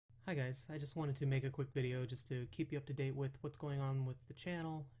Hi guys, I just wanted to make a quick video just to keep you up to date with what's going on with the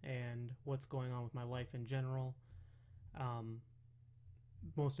channel and what's going on with my life in general. Um,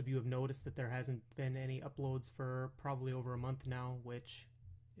 Most of you have noticed that there hasn't been any uploads for probably over a month now, which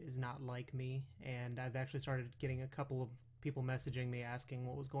is not like me, and I've actually started getting a couple of people messaging me asking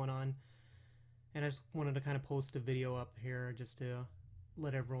what was going on, and I just wanted to kind of post a video up here just to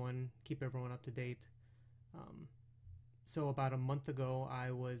keep everyone up to date. So about a month ago,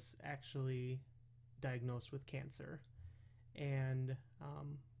 I was actually diagnosed with cancer, and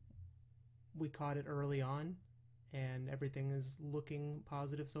we caught it early on, and everything is looking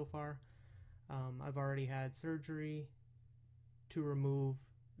positive so far. I've already had surgery to remove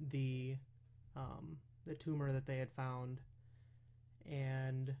the tumor that they had found,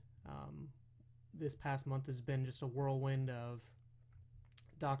 and this past month has been just a whirlwind of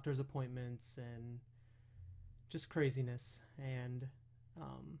doctor's appointments and just craziness, and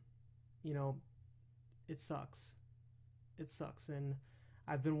um, you know, it sucks. It sucks, and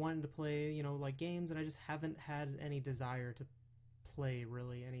I've been wanting to play, like games, and I just haven't had any desire to play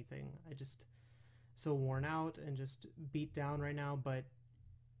really anything. I just so worn out and just beat down right now, but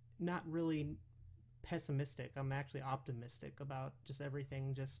not really pessimistic. I'm actually optimistic about just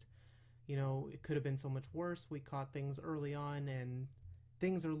everything. Just, it could have been so much worse. We caught things early on, and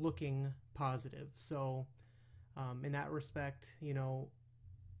things are looking positive. So in that respect, I'm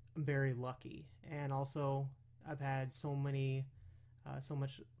very lucky. And also, I've had so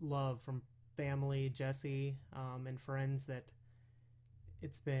much love from family, Jesse, and friends that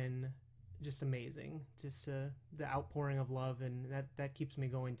it's been just amazing. Just the outpouring of love, and that keeps me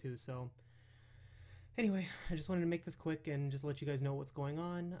going too. So anyway, I just wanted to make this quick and just let you guys know what's going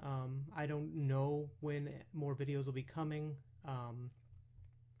on. I don't know when more videos will be coming.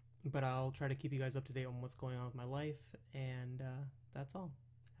 But I'll try to keep you guys up to date on what's going on with my life, and that's all.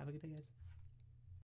 Have a good day, guys.